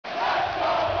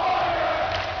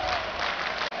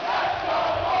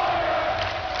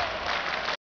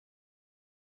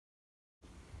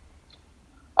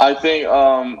I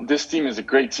think this team is a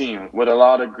great team with a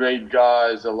lot of great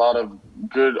guys, a lot of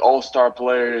good all-star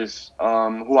players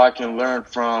who I can learn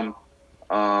from.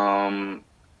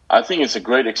 I think it's a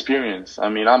great experience. I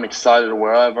mean, I'm excited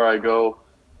wherever I go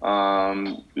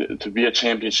to be a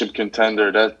championship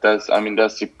contender. That's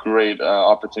a great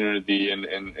opportunity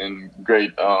and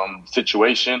great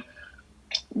situation.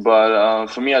 But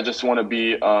for me, I just want to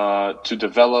be to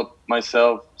develop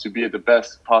myself to be at the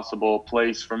best possible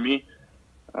place for me,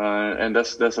 and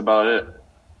that's about it.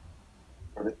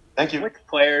 Thank you. Which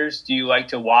players do you like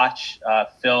to watch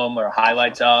film or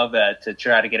highlights of to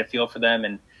try to get a feel for them,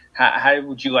 and how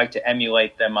would you like to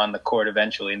emulate them on the court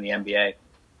eventually in the NBA?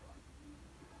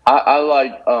 I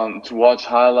like to watch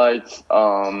highlights,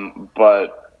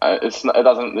 but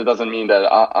it doesn't mean that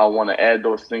I want to add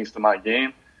those things to my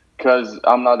game, because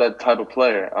I'm not that type of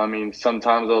player. I mean,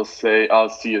 sometimes I'll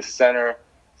see a center.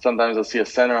 Sometimes I'll see a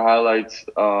center highlights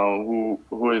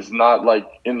who is not like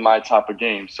in my type of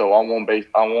game. So I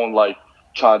won't like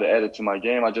try to add it to my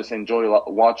game. I just enjoy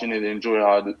watching it, enjoy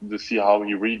to see how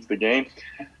he reads the game.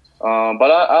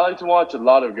 But I like to watch a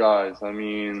lot of guys. I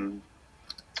mean,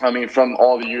 from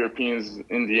all the Europeans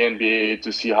in the NBA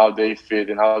to see how they fit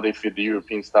and how they fit the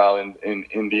European style in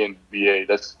the NBA.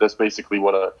 That's basically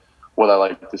what I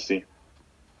like to see.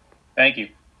 Thank you.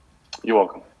 You're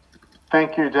welcome.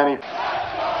 Thank you, Deni.